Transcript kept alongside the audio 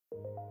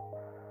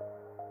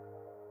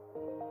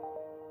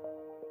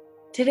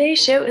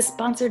Today's show is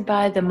sponsored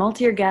by the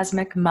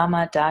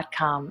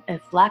multiorgasmicmama.com.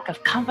 If lack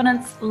of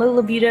confidence, low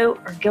libido,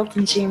 or guilt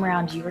and shame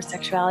around your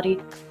sexuality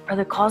are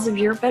the cause of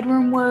your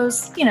bedroom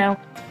woes, the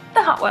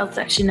hot wild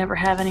sex you never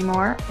have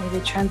anymore, or the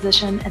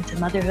transition into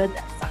motherhood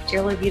that sucked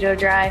your libido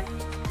dry,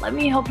 let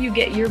me help you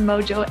get your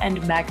mojo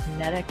and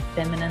magnetic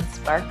feminine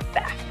spark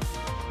back.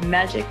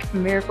 Magic,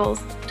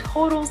 miracles,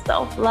 total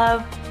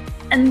self-love,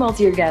 and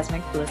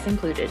multi-orgasmic bliss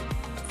included.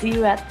 See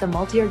you at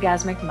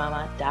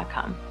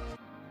themultiorgasmicmama.com.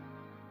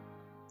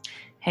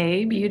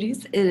 Hey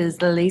beauties, it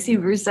is Lacey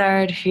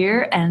Broussard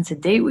here, and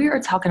today we are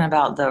talking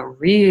about the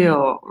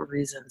real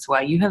reasons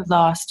why you have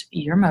lost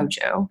your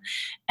mojo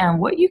and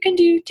what you can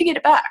do to get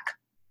it back.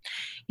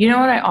 You know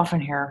what I often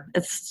hear?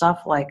 It's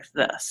stuff like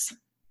this.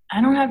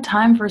 I don't have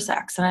time for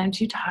sex and I'm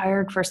too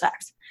tired for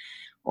sex.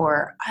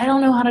 Or I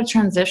don't know how to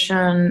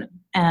transition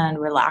and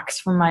relax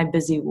from my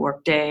busy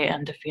workday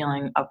into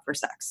feeling up for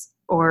sex.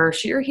 Or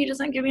she or he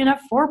doesn't give me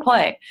enough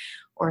foreplay.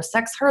 Or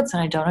sex hurts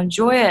and I don't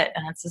enjoy it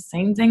and it's the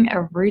same thing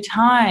every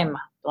time,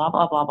 blah,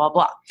 blah, blah, blah,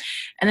 blah.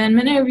 And then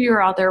many of you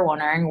are out there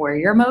wondering where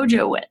your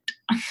mojo went.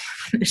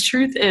 The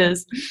truth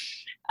is,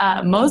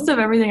 most of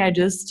everything I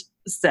just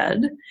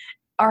said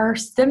are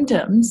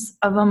symptoms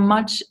of a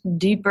much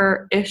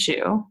deeper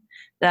issue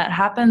that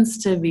happens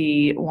to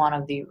be one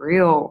of the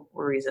real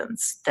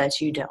reasons that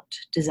you don't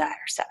desire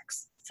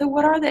sex. So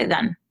what are they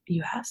then,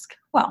 you ask?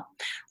 Well,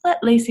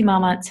 let Lacey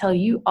Mama tell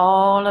you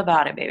all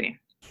about it, baby.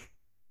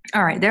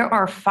 All right, there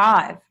are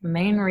 5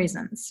 main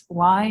reasons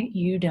why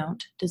you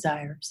don't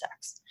desire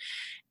sex.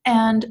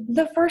 And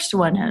the first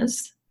one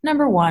is,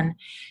 number 1,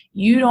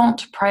 you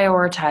don't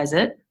prioritize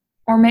it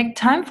or make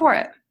time for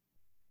it.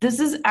 This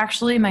is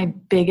actually my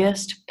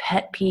biggest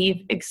pet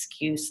peeve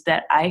excuse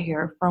that I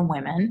hear from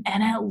women,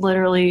 and it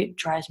literally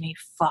drives me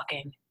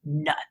fucking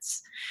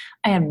nuts.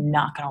 I am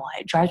not gonna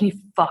lie, it drives me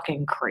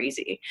fucking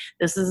crazy.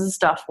 This is the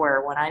stuff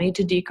where when I need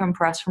to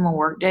decompress from a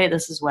work day,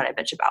 this is what I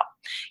bitch about.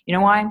 You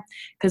know why?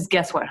 Because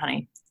guess what,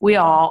 honey? We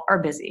all are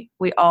busy.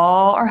 We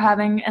all are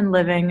having and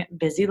living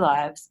busy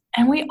lives,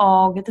 and we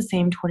all get the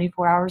same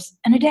 24 hours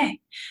in a day.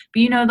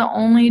 But the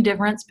only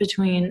difference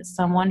between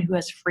someone who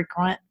has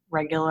frequent,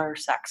 regular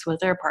sex with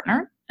their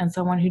partner and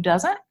someone who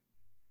doesn't?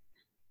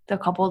 The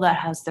couple that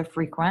has the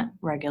frequent,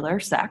 regular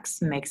sex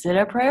makes it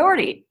a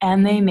priority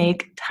and they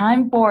make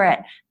time for it.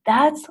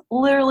 That's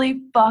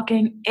literally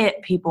fucking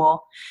it,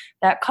 people.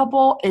 That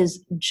couple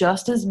is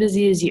just as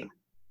busy as you.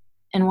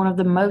 And one of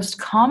the most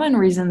common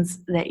reasons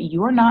that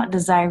you're not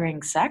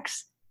desiring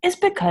sex is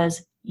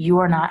because you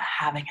are not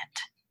having it.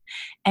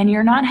 And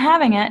you're not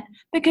having it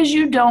because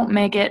you don't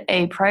make it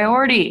a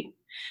priority.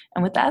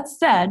 And with that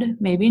said,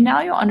 maybe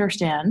now you'll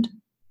understand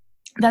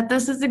that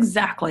this is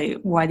exactly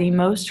why the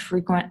most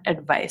frequent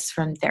advice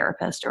from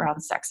therapists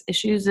around sex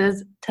issues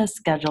is to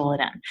schedule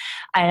it in.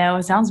 I know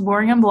it sounds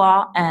boring and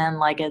blah and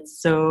like it's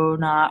so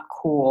not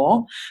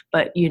cool,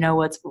 but you know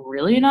what's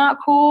really not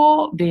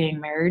cool?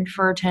 Being married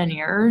for 10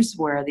 years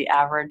where the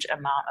average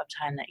amount of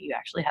time that you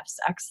actually have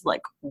sex,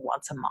 like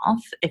once a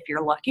month, if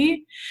you're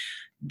lucky,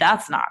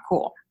 that's not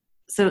cool.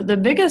 So the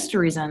biggest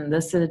reason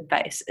this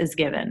advice is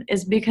given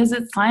is because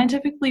it's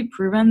scientifically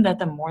proven that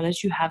the more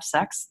that you have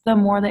sex, the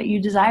more that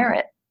you desire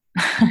it.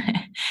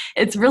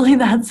 It's really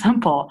that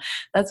simple.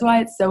 That's why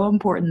it's so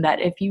important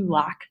that if you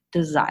lack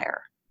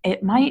desire,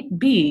 it might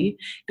be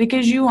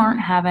because you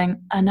aren't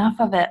having enough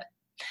of it.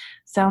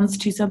 Sounds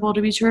too simple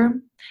to be true?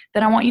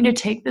 Then I want you to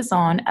take this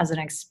on as an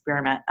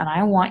experiment, and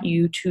I want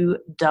you to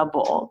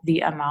double the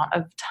amount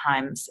of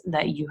times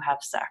that you have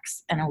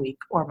sex in a week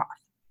or month.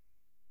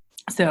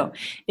 So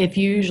if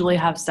you usually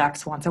have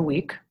sex once a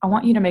week, I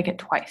want you to make it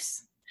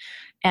twice.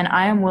 And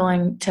I am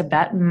willing to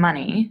bet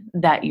money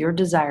that your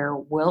desire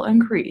will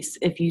increase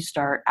if you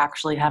start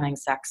actually having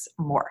sex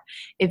more.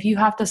 If you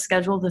have to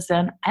schedule this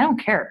in, I don't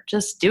care.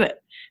 Just do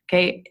it.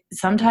 Okay.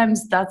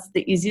 Sometimes that's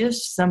the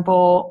easiest,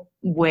 simple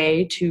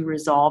way to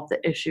resolve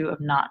the issue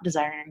of not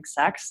desiring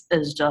sex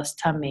is just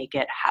to make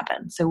it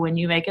happen. So when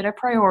you make it a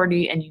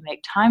priority and you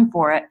make time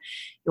for it,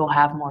 you'll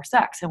have more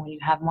sex. And when you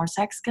have more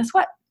sex, guess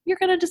what? You're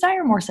going to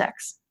desire more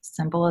sex.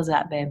 Simple as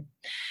that, babe.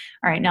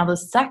 All right, now the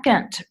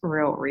second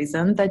real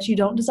reason that you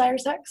don't desire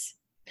sex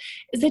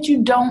is that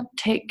you don't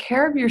take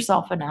care of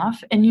yourself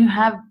enough and you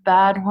have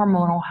bad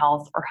hormonal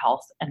health or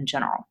health in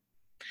general.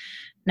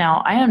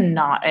 Now, I am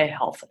not a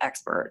health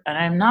expert and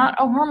I'm not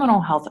a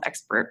hormonal health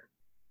expert,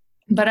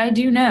 but I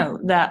do know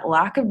that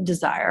lack of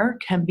desire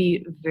can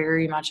be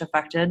very much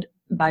affected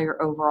by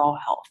your overall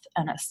health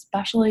and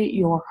especially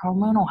your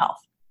hormonal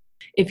health.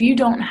 If you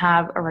don't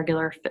have a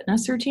regular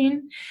fitness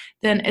routine,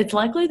 then it's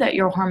likely that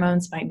your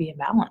hormones might be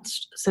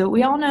imbalanced. So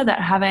we all know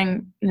that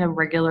having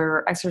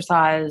regular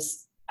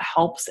exercise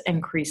helps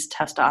increase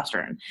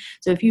testosterone.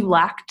 So if you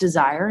lack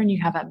desire and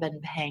you haven't been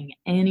paying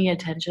any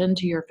attention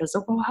to your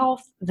physical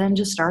health, then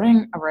just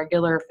starting a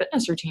regular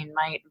fitness routine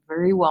might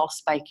very well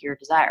spike your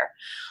desire.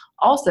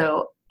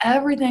 Also,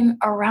 everything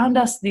around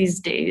us these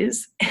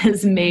days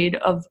is made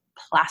of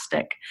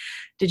plastic.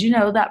 Did you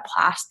know that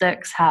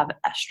plastics have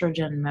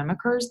estrogen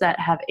mimickers that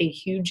have a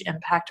huge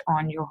impact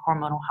on your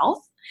hormonal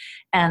health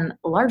and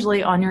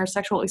largely on your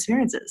sexual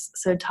experiences?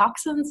 So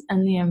toxins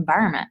in the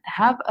environment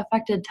have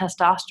affected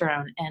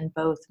testosterone in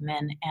both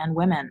men and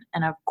women.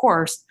 And of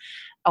course,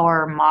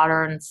 our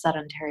modern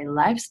sedentary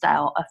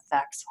lifestyle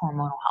affects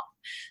hormonal health.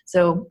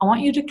 So I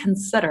want you to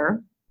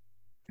consider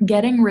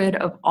getting rid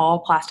of all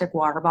plastic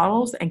water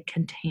bottles and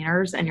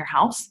containers in your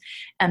house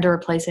and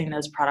replacing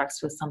those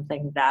products with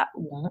something that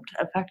won't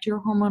affect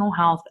your hormonal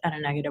health in a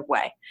negative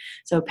way.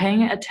 So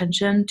paying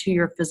attention to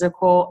your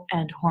physical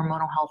and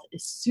hormonal health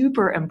is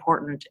super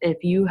important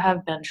if you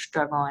have been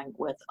struggling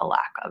with a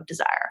lack of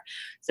desire.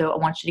 So I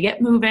want you to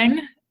get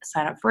moving,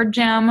 sign up for a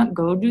gym,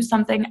 go do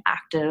something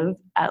active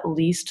at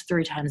least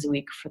 3 times a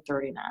week for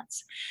 30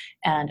 minutes.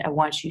 And I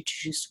want you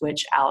to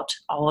switch out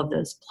all of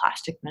those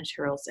plastic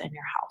materials in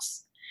your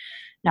house.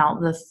 Now,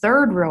 the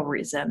third real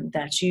reason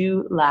that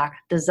you lack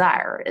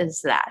desire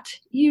is that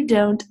you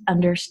don't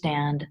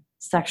understand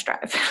sex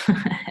drive.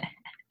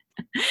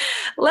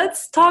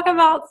 Let's talk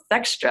about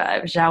sex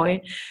drive, shall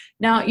we?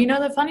 Now,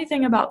 the funny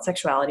thing about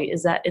sexuality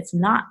is that it's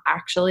not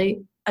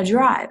actually a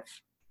drive.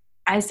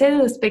 I say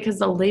this because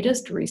the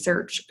latest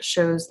research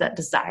shows that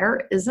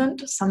desire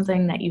isn't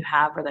something that you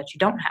have or that you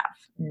don't have.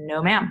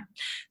 No, ma'am.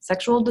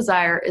 Sexual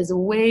desire is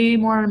way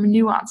more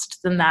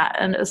nuanced than that,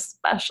 and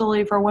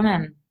especially for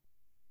women.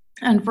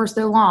 And for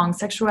so long,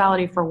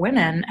 sexuality for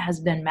women has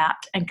been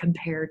mapped and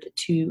compared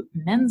to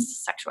men's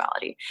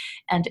sexuality.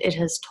 And it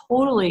has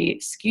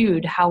totally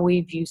skewed how we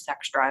view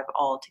sex drive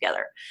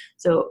altogether.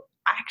 So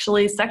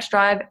actually, sex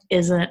drive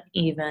isn't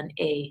even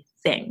a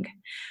thing.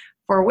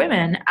 For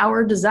women,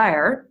 our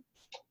desire,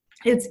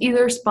 it's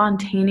either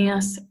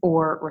spontaneous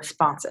or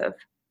responsive.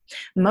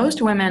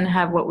 Most women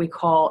have what we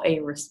call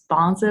a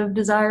responsive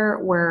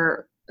desire,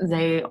 where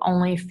they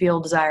only feel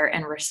desire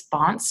in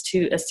response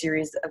to a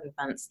series of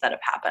events that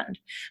have happened.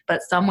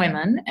 But some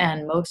women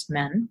and most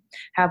men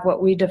have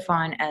what we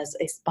define as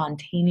a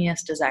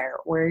spontaneous desire,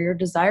 where your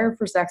desire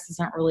for sex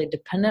isn't really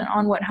dependent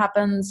on what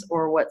happens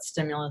or what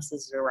stimulus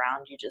is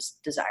around, you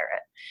just desire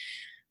it.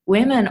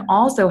 Women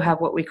also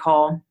have what we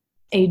call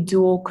a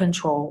dual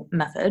control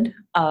method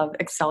of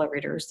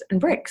accelerators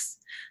and brakes.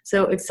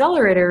 So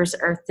accelerators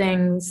are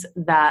things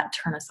that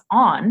turn us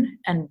on,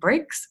 and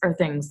brakes are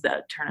things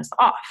that turn us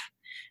off.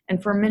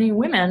 And for many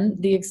women,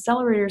 the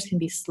accelerators can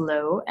be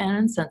slow and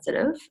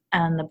insensitive,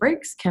 and the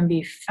brakes can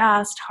be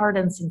fast, hard,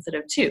 and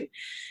sensitive too.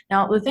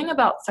 Now, the thing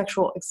about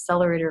sexual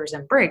accelerators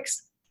and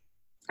brakes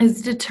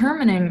is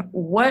determining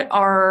what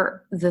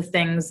are the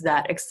things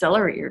that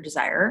accelerate your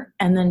desire,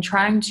 and then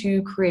trying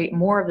to create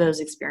more of those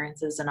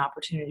experiences and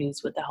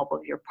opportunities with the help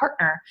of your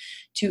partner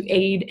to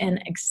aid in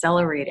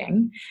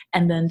accelerating,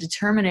 and then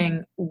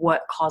determining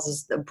what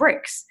causes the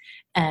brakes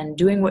and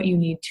doing what you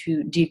need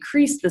to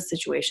decrease the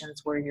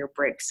situations where your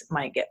brakes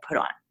might get put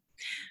on.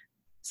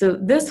 So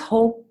this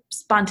whole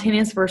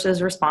spontaneous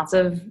versus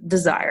responsive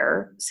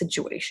desire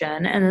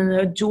situation, and then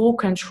the dual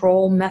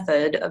control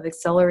method of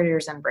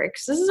accelerators and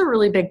brakes, this is a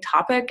really big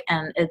topic,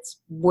 and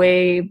it's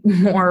way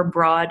more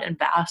broad and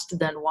vast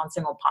than one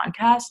single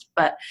podcast.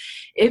 But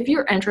if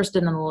you're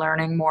interested in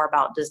learning more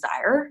about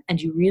desire and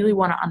you really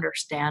want to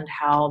understand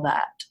how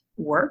that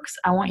works,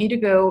 I want you to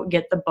go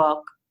get the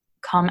book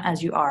Come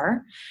As You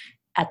Are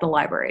at the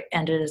library,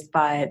 and it is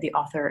by the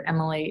author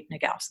Emily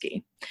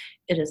Nagoski.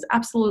 It is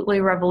absolutely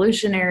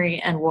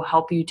revolutionary and will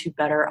help you to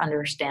better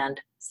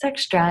understand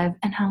sex drive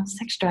and how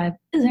sex drive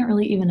isn't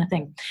really even a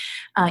thing.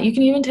 You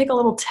can even take a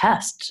little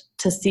test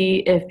to see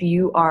if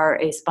you are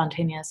a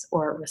spontaneous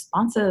or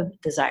responsive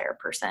desire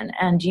person.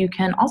 And you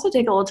can also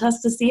take a little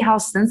test to see how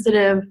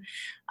sensitive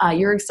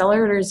your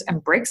accelerators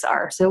and brakes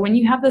are. So when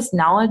you have this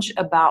knowledge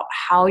about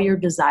how your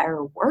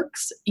desire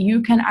works,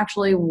 you can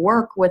actually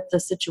work with the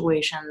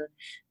situation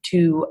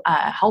to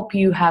help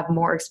you have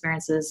more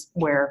experiences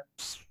where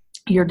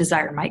your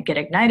desire might get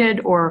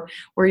ignited or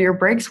where your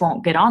brakes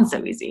won't get on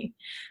so easy.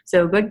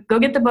 So go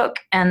get the book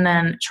and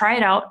then try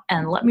it out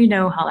and let me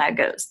know how that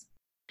goes.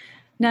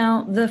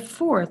 Now, the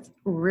fourth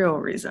real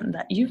reason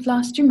that you've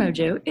lost your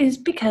mojo is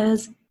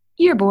because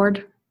you're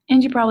bored,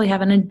 and you probably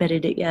haven't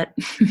admitted it yet.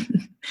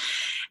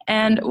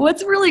 And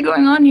what's really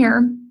going on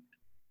here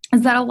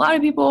is that a lot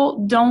of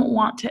people don't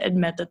want to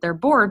admit that they're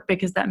bored,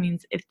 because that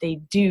means if they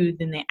do,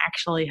 then they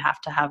actually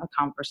have to have a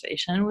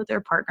conversation with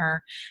their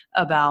partner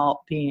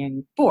about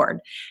being bored.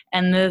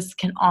 And this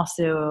can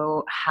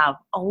also have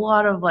a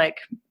lot of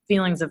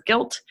feelings of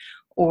guilt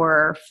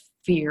or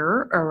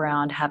fear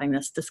around having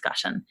this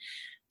discussion.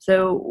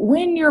 So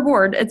when you're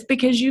bored, it's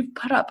because you've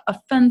put up a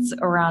fence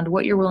around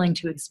what you're willing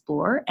to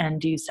explore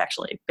and do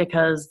sexually,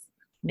 because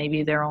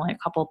maybe there are only a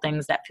couple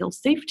things that feel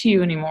safe to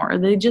you anymore.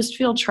 They just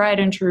feel tried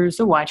and true,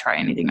 so why try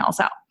anything else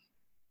out?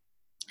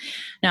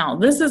 Now,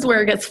 this is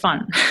where it gets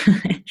fun.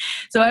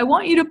 So I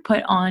want you to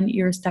put on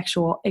your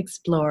sexual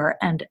explorer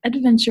and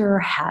adventurer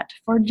hat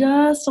for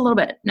just a little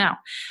bit. Now,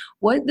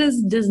 what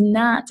this does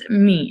not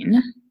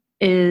mean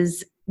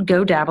is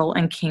go dabble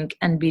in kink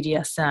and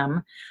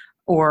BDSM,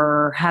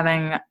 or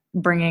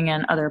bringing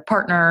in other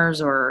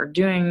partners or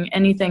doing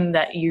anything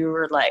that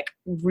you're like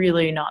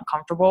really not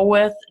comfortable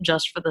with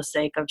just for the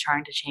sake of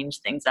trying to change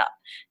things up.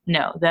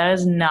 No, that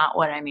is not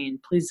what I mean.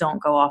 Please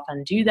don't go off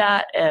and do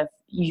that if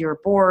you're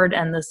bored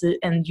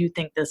and you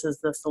think this is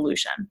the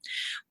solution.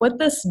 What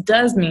this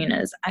does mean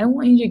is I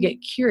want you to get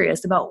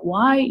curious about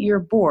why you're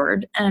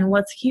bored and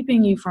what's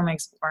keeping you from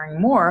exploring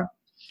more,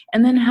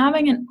 and then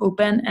having an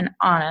open and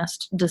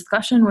honest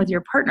discussion with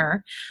your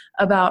partner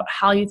about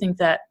how you think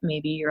that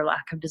maybe your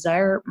lack of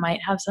desire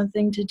might have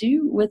something to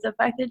do with the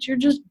fact that you're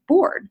just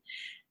bored,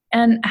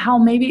 and how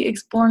maybe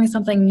exploring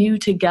something new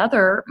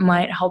together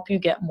might help you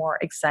get more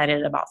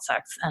excited about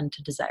sex and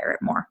to desire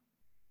it more.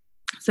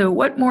 So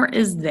what more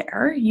is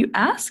there, you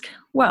ask?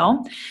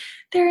 Well,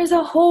 there is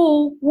a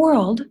whole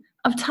world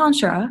of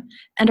tantra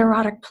and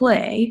erotic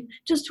play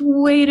just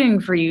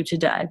waiting for you to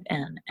dive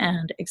in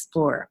and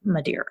explore,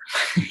 my dear.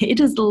 It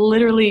is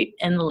literally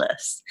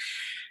endless.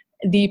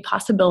 The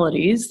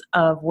possibilities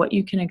of what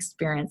you can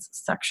experience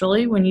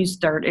sexually when you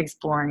start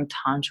exploring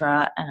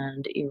tantra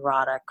and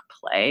erotic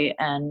play,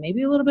 and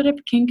maybe a little bit of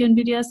kink and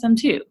BDSM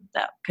too,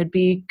 that could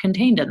be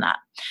contained in that.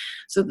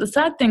 So the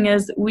sad thing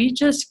is we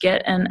just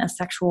get in a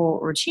sexual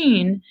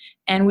routine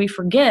and we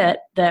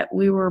forget that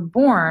we were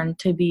born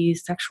to be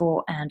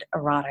sexual and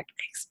erotic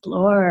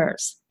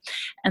explorers.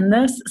 And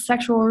this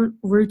sexual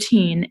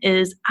routine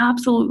is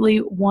absolutely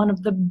one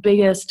of the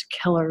biggest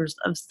killers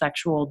of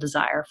sexual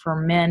desire for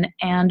men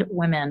and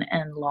women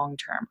in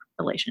long-term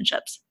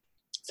relationships.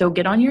 So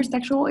get on your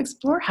sexual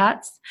explorer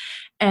hats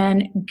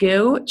and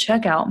go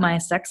check out my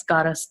Sex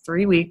Goddess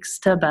 3 Weeks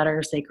to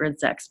Better Sacred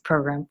Sex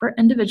program for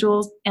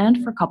individuals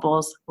and for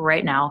couples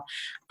right now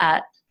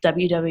at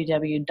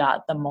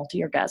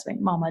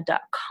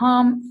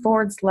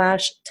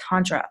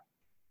www.themultiorgasmicmama.com/tantra.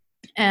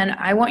 And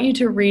I want you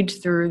to read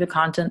through the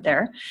content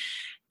there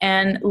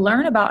and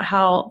learn about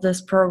how this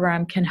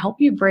program can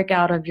help you break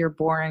out of your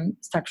boring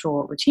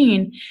sexual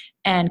routine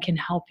and can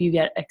help you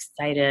get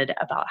excited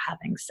about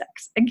having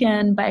sex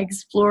again by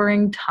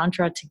exploring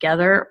tantra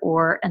together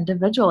or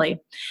individually.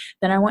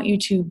 Then I want you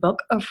to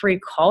book a free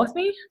call with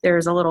me.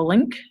 There's a little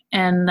link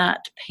in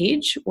that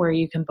page where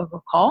you can book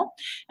a call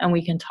and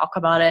we can talk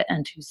about it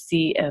and to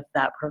see if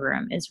that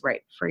program is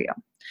right for you.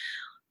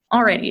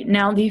 Alrighty,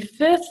 now the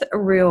fifth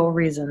real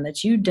reason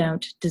that you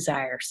don't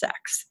desire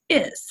sex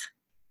is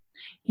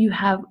you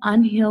have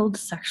unhealed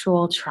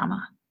sexual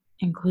trauma,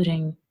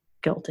 including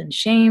guilt and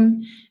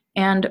shame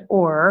and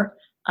or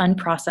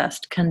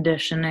unprocessed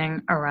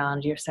conditioning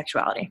around your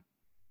sexuality.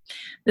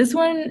 This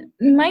one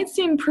might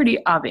seem pretty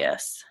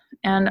obvious,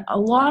 and a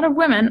lot of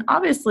women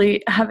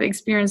obviously have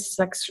experienced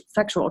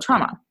sexual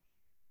trauma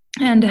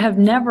and have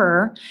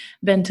never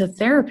been to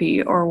therapy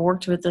or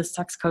worked with a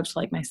sex coach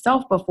like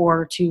myself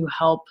before to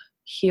help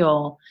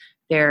heal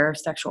their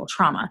sexual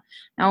trauma.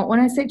 Now,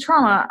 when I say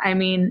trauma, I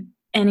mean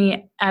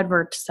any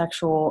adverse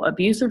sexual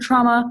abuse or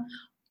trauma,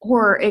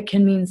 or it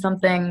can mean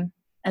something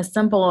as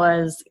simple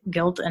as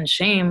guilt and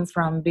shame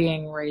from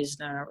being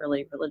raised in a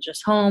really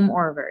religious home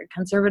or a very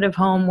conservative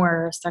home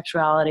where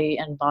sexuality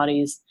and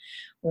bodies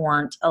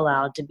weren't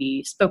allowed to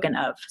be spoken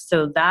of.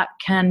 So that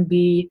can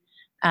be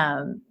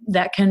a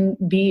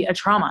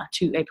trauma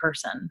to a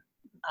person.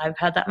 I've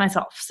had that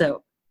myself.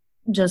 So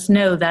just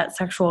know that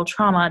sexual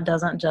trauma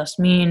doesn't just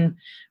mean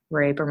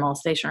rape or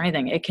molestation or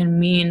anything. It can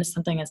mean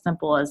something as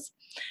simple as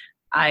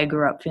I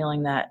grew up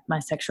feeling that my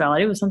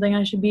sexuality was something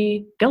I should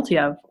be guilty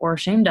of or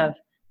ashamed of.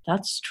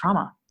 That's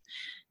trauma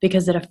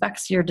because it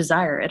affects your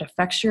desire. It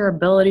affects your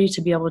ability to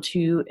be able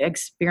to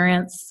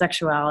experience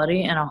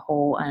sexuality in a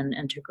whole and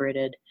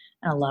integrated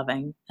and a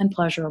loving and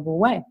pleasurable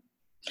way.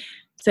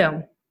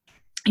 So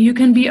you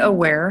can be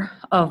aware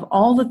of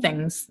all the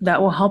things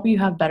that will help you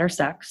have better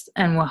sex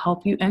and will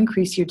help you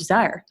increase your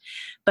desire.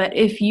 But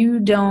if you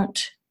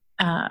don't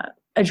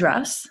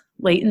address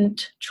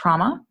latent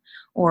trauma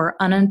or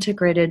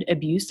unintegrated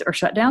abuse or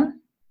shutdown,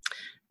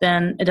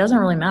 then it doesn't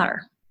really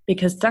matter,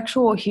 because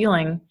sexual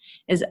healing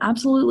is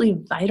absolutely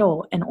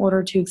vital in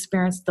order to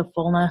experience the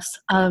fullness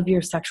of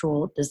your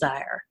sexual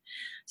desire.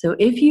 So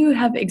if you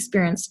have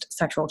experienced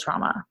sexual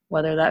trauma,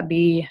 whether that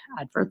be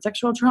adverse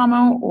sexual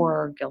trauma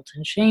or guilt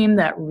and shame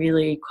that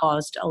really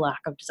caused a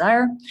lack of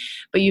desire,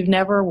 but you've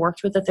never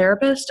worked with a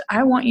therapist,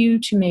 I want you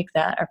to make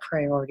that a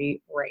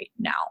priority right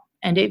now.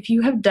 And if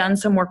you have done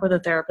some work with a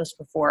therapist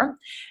before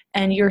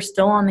and you're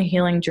still on the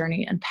healing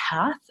journey and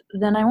path,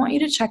 then I want you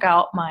to check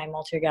out my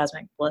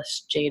Multi-Orgasmic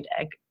Bliss Jade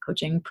Egg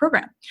coaching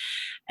program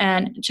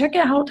and check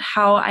out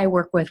how I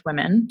work with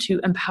women to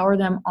empower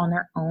them on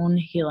their own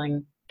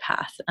healing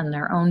path and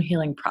their own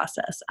healing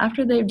process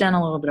after they've done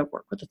a little bit of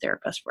work with the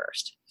therapist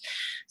first.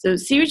 So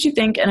see what you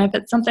think, and if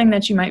it's something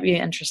that you might be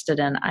interested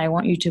in, I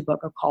want you to book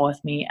a call with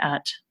me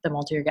at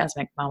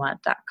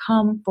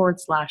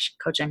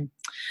themultiorgasmicmama.com/coaching.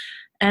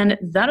 And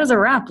that is a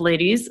wrap,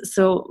 ladies.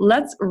 So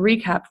let's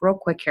recap real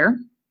quick here.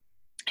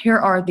 Here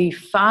are the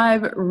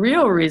 5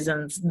 real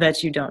reasons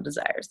that you don't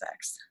desire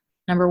sex.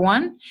 Number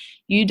 1,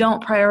 you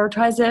don't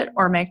prioritize it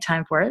or make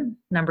time for it.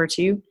 Number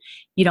 2,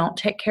 you don't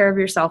take care of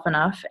yourself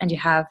enough and you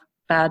have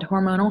bad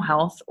hormonal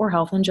health or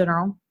health in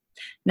general.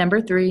 Number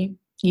 3,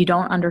 you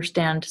don't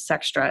understand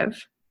sex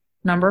drive.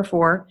 Number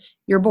 4,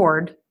 you're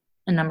bored.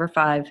 And number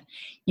 5,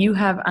 you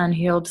have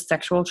unhealed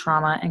sexual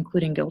trauma,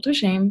 including guilt or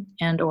shame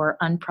and or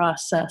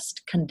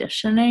unprocessed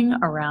conditioning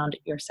around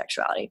your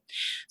sexuality.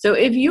 So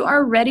if you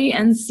are ready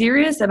and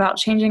serious about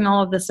changing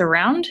all of this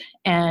around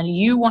and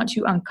you want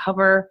to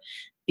uncover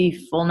the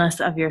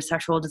fullness of your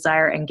sexual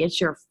desire and get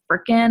your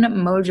frickin'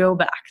 mojo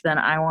back, then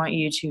I want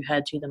you to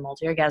head to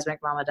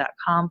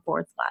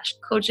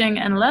themultiorgasmicmama.com/coaching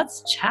and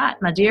let's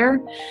chat, my dear.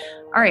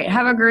 All right,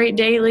 have a great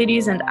day,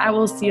 ladies, and I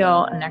will see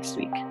y'all next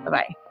week.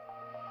 Bye-bye.